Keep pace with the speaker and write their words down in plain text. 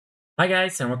Hi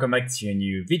guys and welcome back to a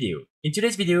new video. In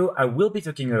today's video, I will be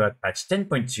talking about patch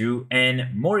 10.2 and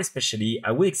more especially,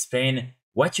 I will explain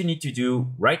what you need to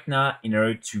do right now in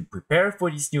order to prepare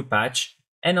for this new patch.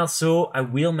 And also, I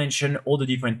will mention all the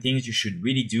different things you should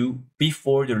really do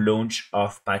before the launch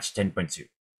of patch 10.2.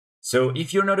 So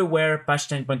if you're not aware, patch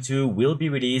 10.2 will be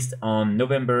released on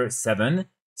November 7.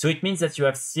 So it means that you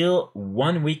have still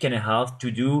 1 week and a half to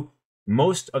do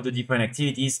most of the different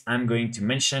activities I'm going to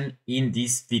mention in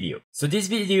this video. So this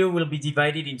video will be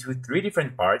divided into 3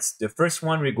 different parts. The first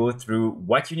one will go through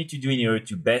what you need to do in order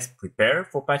to best prepare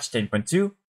for patch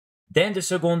 10.2. Then the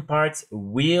second part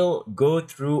will go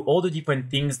through all the different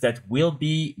things that will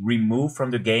be removed from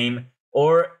the game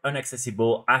or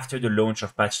inaccessible after the launch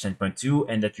of patch 10.2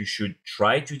 and that you should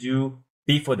try to do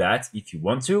before that if you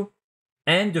want to.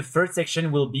 And the third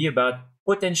section will be about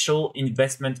potential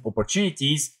investment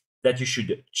opportunities that you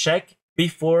should check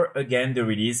before, again, the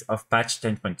release of patch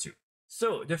 10.2.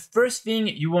 So the first thing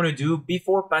you want to do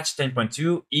before patch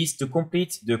 10.2 is to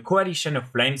complete the Coalition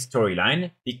of Flames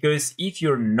storyline, because if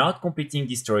you're not completing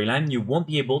this storyline, you won't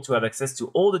be able to have access to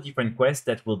all the different quests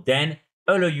that will then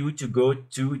allow you to go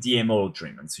to the Emerald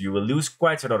Dream, and so you will lose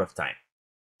quite a lot of time.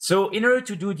 So in order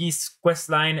to do this quest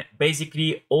line,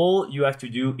 basically all you have to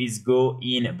do is go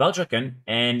in Valdraken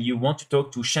and you want to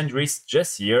talk to Chandris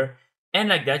just here. And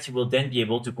like that, you will then be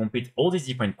able to complete all these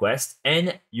different quests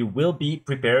and you will be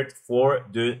prepared for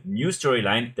the new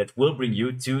storyline that will bring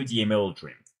you to the Emerald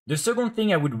Dream. The second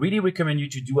thing I would really recommend you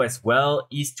to do as well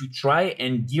is to try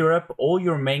and gear up all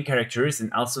your main characters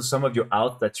and also some of your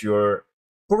alts that you're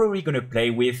probably going to play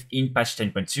with in patch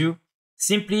 10.2.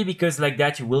 Simply because like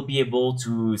that, you will be able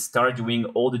to start doing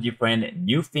all the different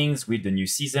new things with the new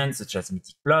season, such as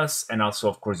Mythic Plus and also,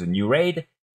 of course, the new raid.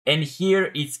 And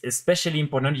here it's especially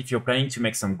important if you're planning to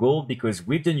make some gold, because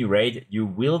with the new raid, you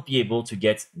will be able to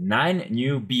get 9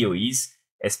 new BoEs,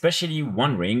 especially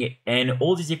One Ring, and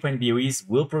all these different BoEs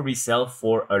will probably sell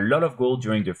for a lot of gold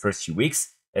during the first few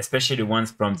weeks, especially the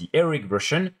ones from the heroic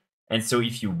version. And so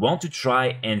if you want to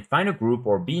try and find a group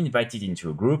or be invited into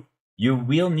a group, you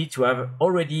will need to have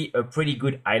already a pretty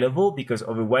good eye level, because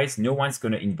otherwise no one's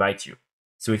going to invite you.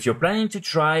 So if you're planning to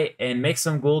try and make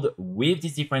some gold with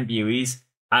these different BoEs,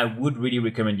 I would really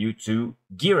recommend you to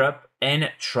gear up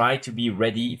and try to be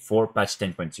ready for patch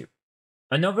 10.2.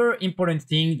 Another important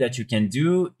thing that you can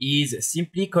do is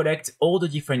simply collect all the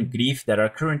different glyphs that are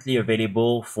currently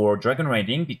available for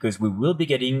Dragonriding, because we will be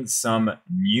getting some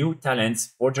new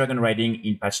talents for Dragonriding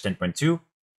in patch 10.2.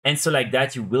 And so like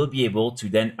that, you will be able to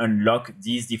then unlock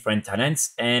these different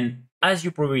talents. And as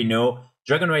you probably know,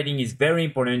 Dragonriding is very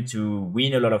important to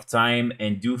win a lot of time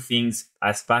and do things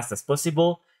as fast as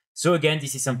possible. So again,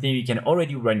 this is something you can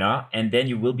already do right now, and then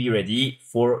you will be ready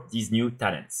for these new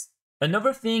talents.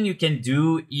 Another thing you can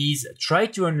do is try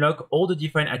to unlock all the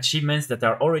different achievements that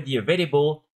are already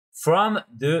available from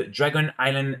the Dragon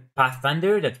Island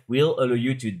Pathfinder that will allow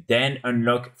you to then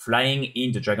unlock flying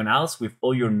in the Dragon Isles with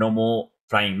all your normal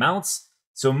flying mounts.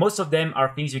 So most of them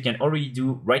are things you can already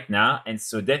do right now. And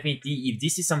so definitely, if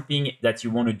this is something that you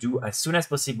want to do as soon as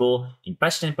possible in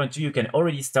patch 10.2, you can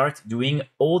already start doing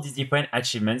all these different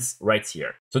achievements right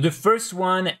here. So the first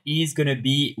one is going to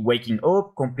be Waking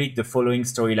Hope, complete the following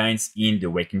storylines in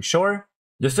the Waking Shore.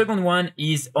 The second one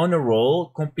is Honor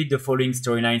Roll, complete the following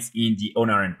storylines in the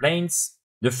Honor Plains.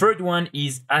 The third one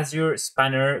is Azure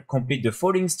Spanner, complete the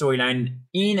following storyline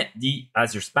in the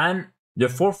Azure Span. The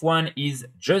fourth one is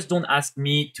Just Don't Ask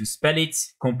Me to Spell It,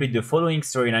 complete the following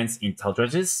storylines in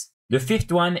Taldrages. The fifth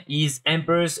one is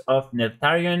Embers of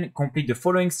Neltharion, complete the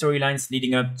following storylines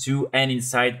leading up to and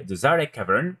inside the Zarek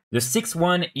Cavern. The sixth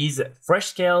one is Fresh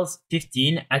Scales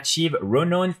 15, achieve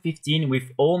Renown 15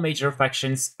 with all major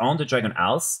factions on the Dragon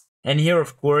Isles. And here,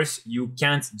 of course, you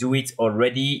can't do it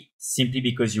already simply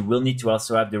because you will need to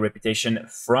also have the reputation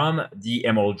from the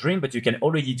Emerald Dream, but you can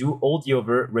already do all the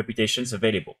other reputations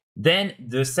available. Then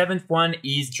the seventh one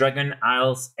is Dragon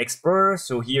Isles Explorer.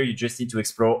 So here you just need to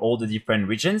explore all the different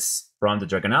regions from the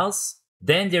Dragon Isles.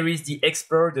 Then there is the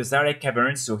Explorer, the Zarek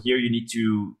Cavern. So here you need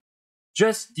to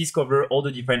just discover all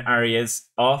the different areas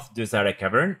of the Zarek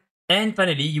Cavern. And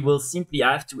finally, you will simply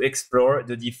have to explore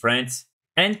the different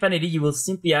all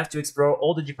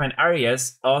the different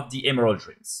areas of the Emerald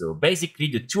Dream. So basically,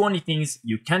 the two only things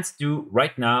you can't do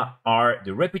right now are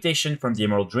the reputation from the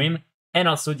Emerald Dream and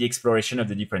also the exploration of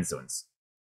the different zones.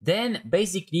 Then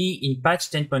basically in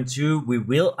patch 10.2, we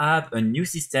will have a new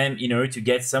system in order to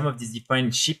get some of these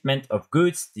different shipment of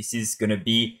goods. This is going to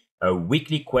be a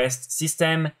weekly quest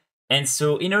system. And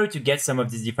so in order to get some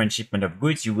of these different shipment of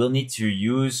goods, you will need to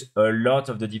use a lot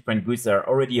of the different goods that are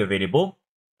already available.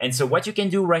 And so what you can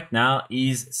do right now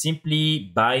is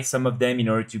simply buy some of them in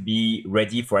order to be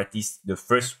ready for at least the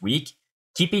first week.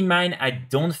 Keep in mind, I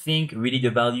don't think really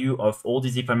the value of all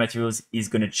these different materials is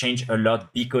going to change a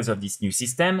lot because of this new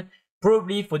system.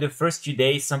 Probably for the first few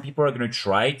days, some people are going to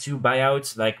try to buy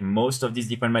out like most of these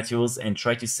different materials and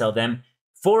try to sell them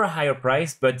for a higher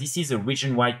price, but this is a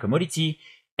region-wide commodity.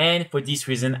 And for this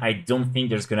reason, I don't think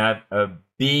there's going to have a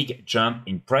big jump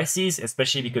in prices,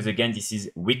 especially because again, this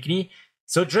is weekly.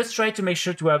 So just try to make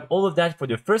sure to have all of that for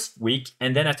the first week,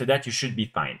 and then after that, you should be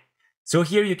fine. So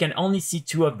here you can only see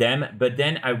 2 of them, but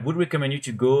then I would recommend you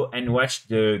to go and watch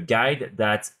the guide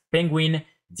that Penguin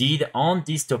did on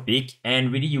this topic,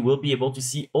 and really you will be able to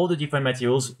see all the different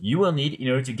materials you will need in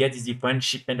order to get this different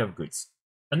shipment of goods.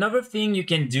 Another thing you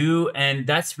can do, and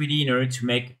that's really in order to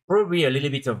make probably a little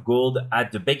bit of gold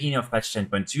at the beginning of patch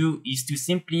 10.2, is to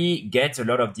simply get a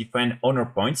lot of different honor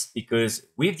points, because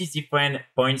with these different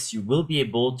points, you will be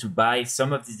able to buy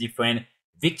some of these different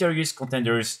Victorious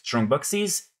Contenders strong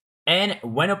boxes. And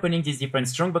when opening these different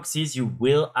strong boxes, you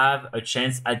will have a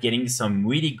chance at getting some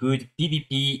really good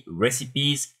PvP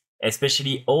recipes,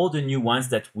 especially all the new ones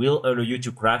that will allow you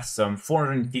to craft some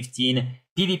 415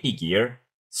 PvP gear.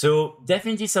 So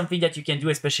definitely something that you can do,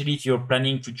 especially if you're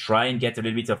planning to try and get a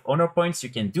little bit of honor points, you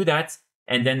can do that.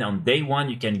 And then on day 1,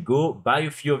 you can go buy a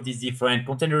few of these different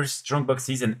Contenders strong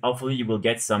boxes, and hopefully you will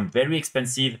get some very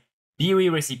expensive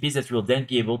BoE recipes that you will then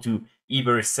be able to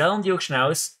either sell on the auction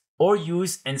house or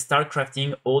use and start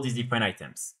crafting all these different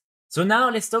items. So now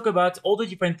let's talk about all the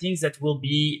different things that will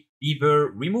be either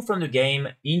removed from the game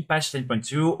in patch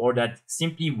 10.2 or that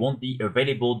simply won't be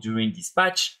available during this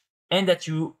patch and that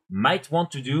you might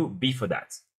want to do before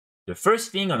that. The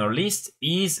first thing on our list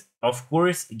is, of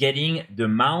course, getting the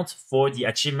mount for the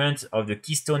achievement of the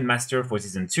Keystone Master for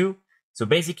Season 2. So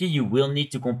basically, you will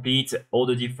need to complete all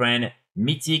the different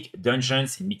Mythic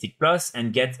dungeons in Mythic Plus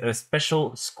and get a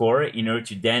special score in order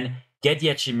to then get the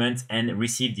achievement and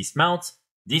receive this mount.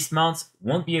 This mount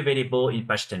won't be available in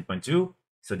patch 10.2,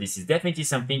 so this is definitely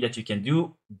something that you can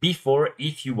do before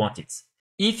if you want it.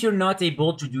 If you're not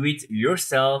able to do it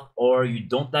yourself, or you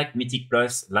don't like Mythic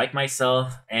Plus like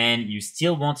myself and you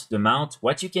still want the mount,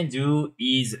 what you can do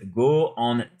is go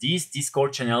on this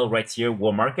Discord channel right here,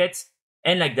 War Market.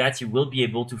 And like that, you will be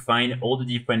able to find all the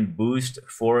different boosts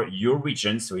for your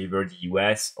region, so either the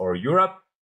US or Europe.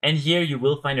 And here you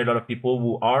will find a lot of people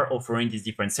who are offering these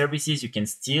different services. You can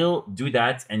still do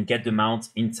that and get the mount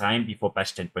in time before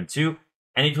patch 10.2.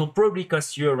 And it will probably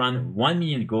cost you around 1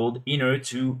 million gold in order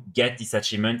to get this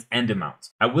achievement and the mount.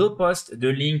 I will post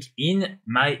the link in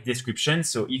my description,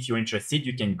 so if you're interested,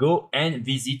 you can go and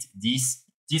visit this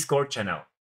Discord channel.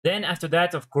 Then after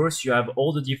that, of course, you have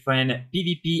all the different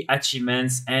PvP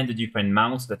achievements and the different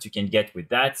mounts that you can get with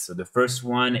that. So the first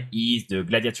one is the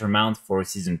Gladiator mount for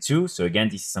Season 2. So again,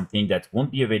 this is something that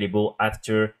won't be available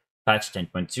after patch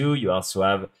 10.2. You also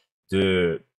have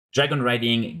the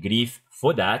Dragonriding Glyph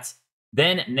for that.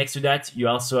 Then next to that, you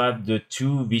also have the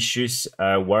 2 Vicious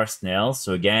War Snails.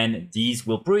 So again, these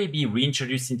will probably be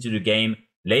reintroduced into the game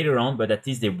later on, but at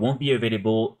least they won't be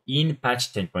available in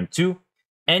patch 10.2.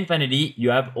 And finally, you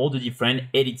have all the different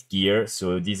edit gear.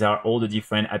 So these are all the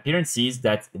different appearances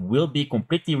that will be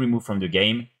completely removed from the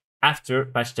game after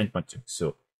patch 10.2.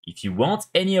 So if you want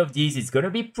any of these, it's going to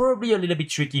be probably a little bit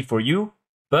tricky for you.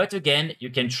 But again, you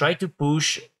can try to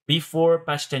push before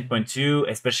patch 10.2,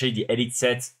 especially the edit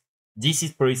sets. This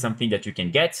is probably something that you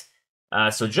can get.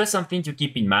 So just something to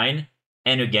keep in mind.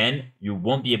 And again, you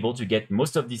won't be able to get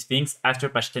most of these things after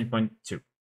patch 10.2.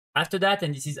 After that,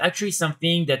 and this is actually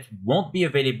something that won't be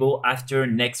available after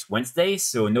next Wednesday,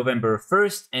 so November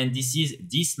 1st, and this is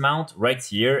this mount right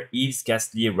here, Eve's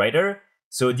Ghastly Rider.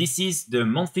 So this is the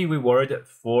monthly reward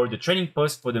for the training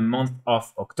post for the month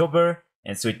of October,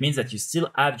 and so it means that you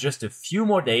still have just a few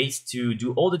more days to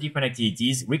do all the different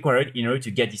activities required in order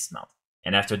to get this mount.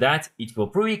 And after that, it will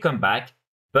probably come back,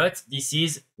 but this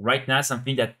is right now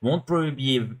something that won't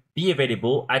probably be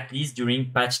available at least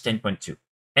during patch 10.2.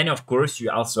 And of course,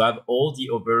 you also have all the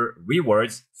other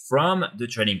rewards from the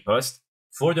training post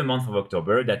for the month of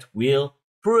October that will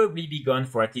probably be gone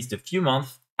for at least a few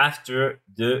months after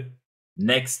the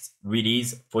next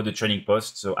release for the training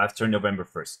post, so after November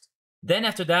 1st. Then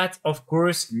after that, of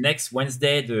course, next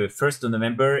Wednesday, the 1st of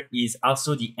November, is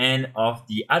also the end of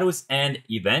the Hallow's End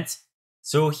event.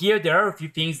 So here there are a few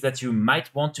things that you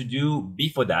might want to do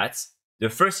before that. The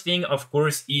first thing, of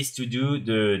course, is to do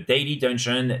the daily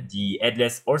dungeon, the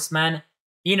Headless Horseman,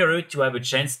 in order to have a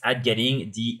chance at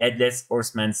getting the Headless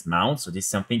Horseman's mount. So this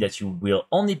is something that you will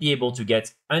only be able to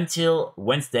get until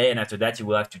Wednesday, and after that you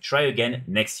will have to try again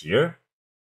next year.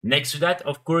 Next to that,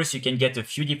 of course, you can get a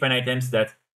few different items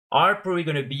that are probably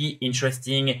going to be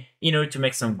interesting in order to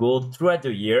make some gold throughout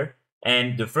the year.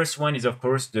 And the first one is, of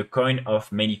course, the coin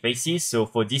of many faces. So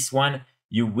for this one,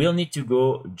 you will need to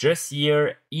go just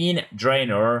here in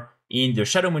Draenor, in the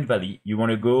Shadow Moon Valley. You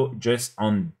want to go just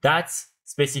on that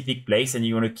specific place, and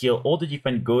you want to kill all the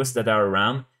different ghosts that are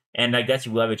around. And like that,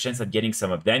 you will have a chance at getting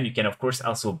some of them. You can, of course,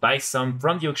 also buy some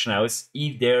from the auction house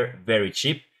if they're very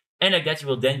cheap. And like that, you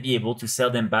will then be able to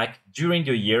sell them back during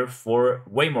the year for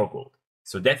way more gold.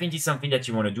 So definitely something that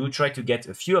you want to do. Try to get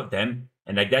a few of them.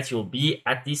 And like that, you'll be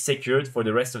at least secured for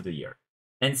the rest of the year.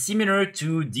 And similar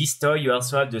to this toy, you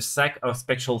also have the sack of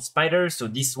spectral spiders. So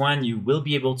this one, you will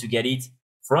be able to get it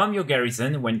from your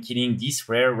garrison when killing this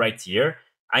rare right here.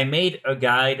 I made a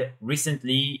guide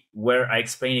recently where I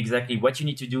explain exactly what you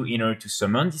need to do in order to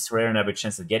summon this rare and have a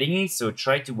chance of getting it. So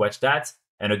try to watch that.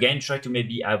 And again, try to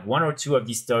maybe have 1 or 2 of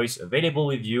these toys available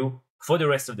with you for the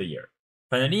rest of the year.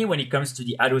 Finally, when it comes to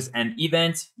the Hallow's End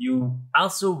event, you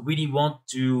also really want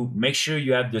to make sure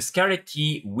you have the Scarlet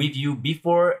key with you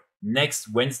before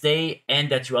next Wednesday, and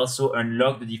that you also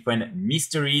unlock the different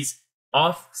mysteries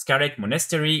of Scarlet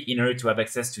Monastery in order to have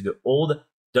access to the old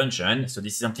dungeon. So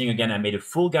this is something, again, I made a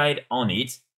full guide on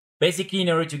it. Basically, in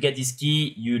order to get this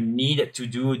key, you need to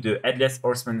do the Headless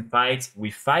Horseman fight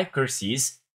with 5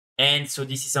 curses. And so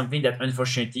this is something that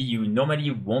unfortunately you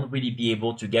normally won't really be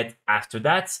able to get after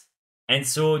that. And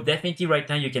so definitely right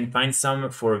now you can find some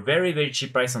for a very, very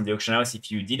cheap price on the auction house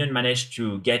if you didn't manage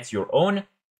to get your own.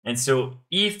 And so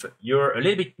if you're a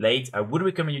little bit late, I would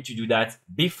recommend you to do that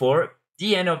before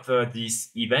the end of this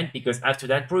event, because after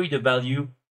that, probably the value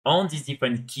on these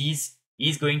different keys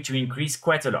is going to increase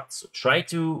quite a lot. So try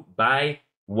to buy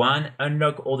one,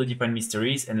 unlock all the different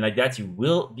mysteries, and like that you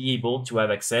will be able to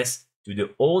have access to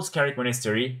the old Scarlet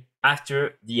Monastery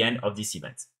after the end of this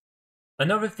event.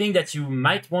 Another thing that you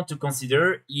might want to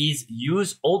consider is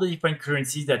use all the different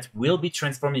currencies that will be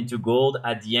transformed into gold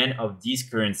at the end of this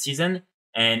current season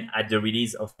and at the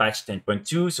release of patch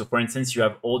 10.2. So for instance, you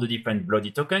have all the different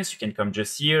bloody tokens. You can come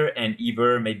just here and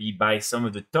either maybe buy some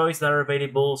of the toys that are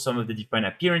available, some of the different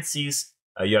appearances.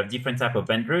 You have different type of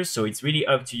vendors. So it's really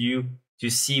up to you to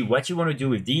see what you want to do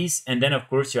with these. And then of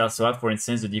course, you also have, for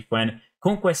instance, the different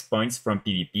conquest points from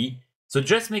PvP. So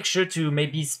just make sure to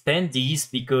maybe spend these,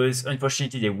 because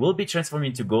unfortunately they will be transformed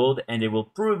into gold and they will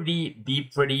probably be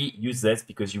pretty useless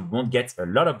because you won't get a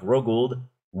lot of raw gold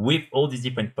with all these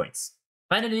different points.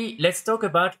 Finally, let's talk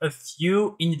about a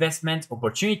few investment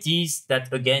opportunities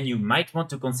that again you might want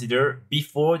to consider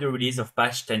before the release of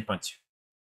patch 10.2.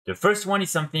 The first one is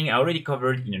something I already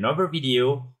covered in another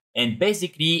video, and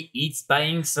basically it's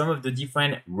buying some of the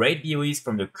different raid BoEs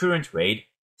from the current raid,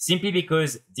 simply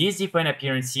because these different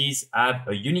appearances have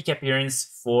a unique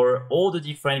appearance for all the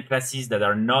different classes that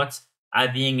are not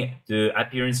having the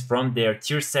appearance from their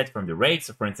tier set from the raid.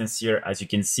 So for instance here, as you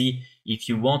can see, if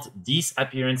you want this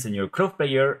appearance and you're a clove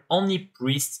player, only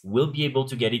priests will be able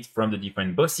to get it from the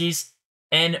different bosses,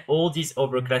 and all these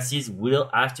other classes will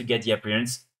have to get the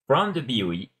appearance from the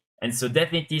BoE. And so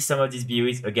definitely some of these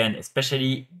BoEs, again,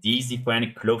 especially these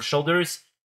different clove shoulders,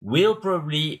 will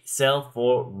probably sell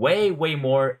for way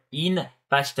more in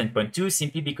patch 10.2,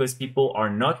 simply because people are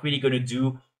not really going to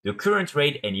do the current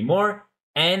raid anymore.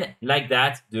 And like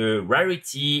that, the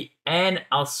rarity and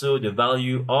also the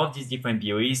value of these different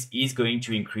BoEs is going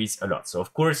to increase a lot. So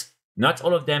of course, not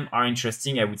all of them are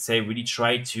interesting. I would say really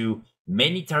try to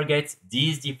mainly target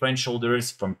these different shoulders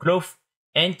from cloth,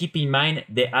 and keep in mind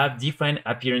they have different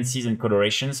appearances and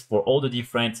colorations for all the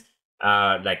different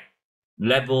like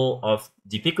level of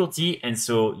difficulty. And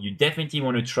so you definitely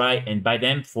want to try and buy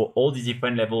them for all the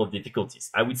different level of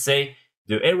difficulties. I would say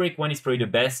the heroic one is probably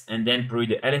the best, and then probably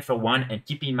the LFR one. And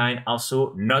keep in mind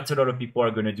also, not a lot of people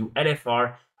are going to do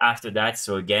LFR after that.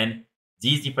 So again,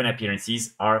 these different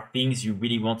appearances are things you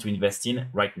really want to invest in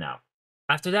right now.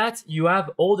 After that, you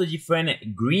have all the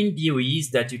different green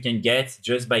BoEs that you can get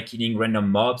just by killing random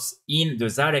mobs in the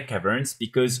Zarek Caverns,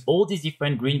 because all these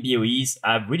different green BoEs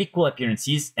have really cool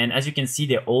appearances, and as you can see,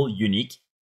 they're all unique.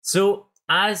 So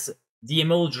as the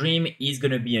Emerald Dream is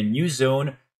going to be a new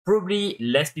zone, probably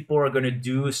less people are going to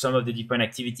do some of the different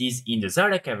activities in the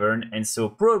Zarek Cavern, and so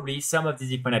probably some of these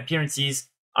different appearances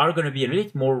are going to be a little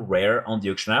bit more rare on the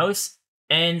auction house.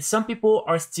 And some people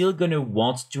are still going to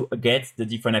want to get the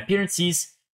different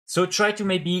appearances. So try to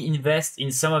maybe invest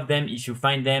in some of them if you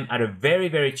find them at a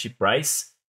very cheap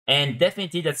price. And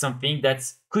definitely that's something that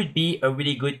could be a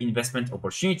really good investment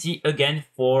opportunity, again,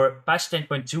 for patch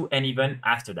 10.2 and even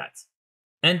after that.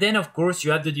 And then, of course,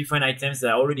 you have the different items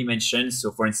that I already mentioned.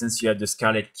 So for instance, you have the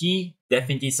Scarlet key,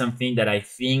 definitely something that I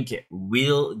think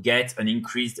will get an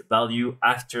increased value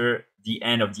after the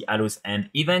end of the Hallow's End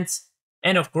event.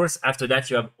 And of course, after that,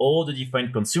 you have all the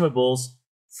different consumables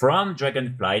from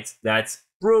Dragonflight that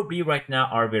probably right now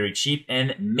are very cheap,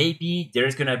 and maybe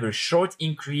there's gonna have a short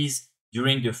increase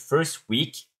during the first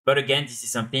week. But again, this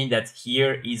is something that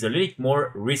here is a little bit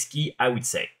more risky, I would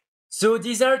say. So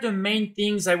these are the main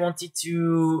things I wanted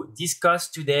to discuss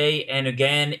today. And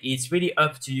again, it's really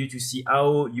up to you to see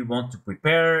how you want to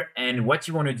prepare and what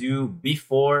you want to do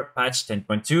before patch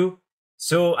 10.2.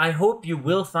 So I hope you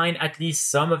will find at least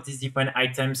some of these different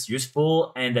items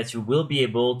useful and that you will be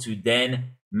able to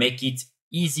then make it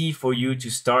easy for you to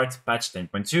start patch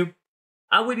 10.2.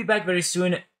 I will be back very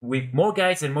soon with more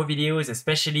guides and more videos.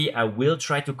 Especially, I will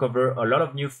try to cover a lot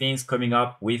of new things coming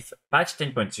up with patch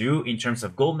 10.2 in terms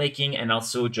of goal making and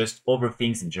also just over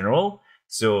things in general.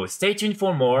 So stay tuned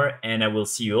for more, and I will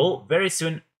see you all very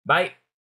soon. Bye!